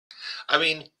I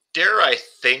mean, dare I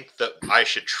think that I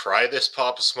should try this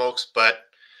Papa Smokes, but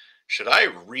should I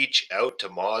reach out to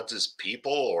Mods'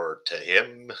 people or to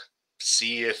him,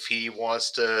 see if he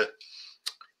wants to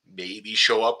maybe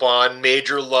show up on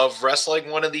Major Love Wrestling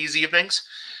one of these evenings?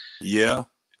 Yeah.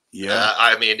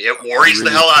 I mean, it worries the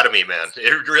hell out of me, man.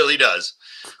 It really does.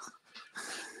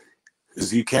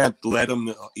 Because you can't let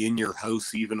him in your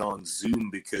house even on Zoom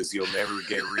because you'll never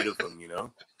get rid of him, you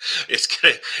know? It's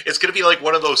gonna be like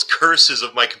one of those curses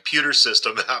of my computer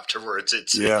system afterwards.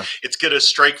 It's gonna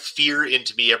strike fear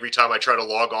into me every time I try to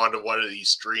log on to one of these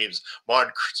streams.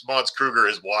 Mods Krugger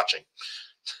is watching.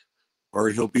 Or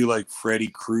he'll be like Freddy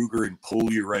Krugger and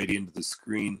pull you right into the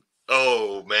screen.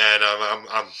 Oh man,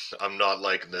 I'm not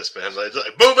liking this, man.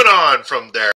 Moving on from there.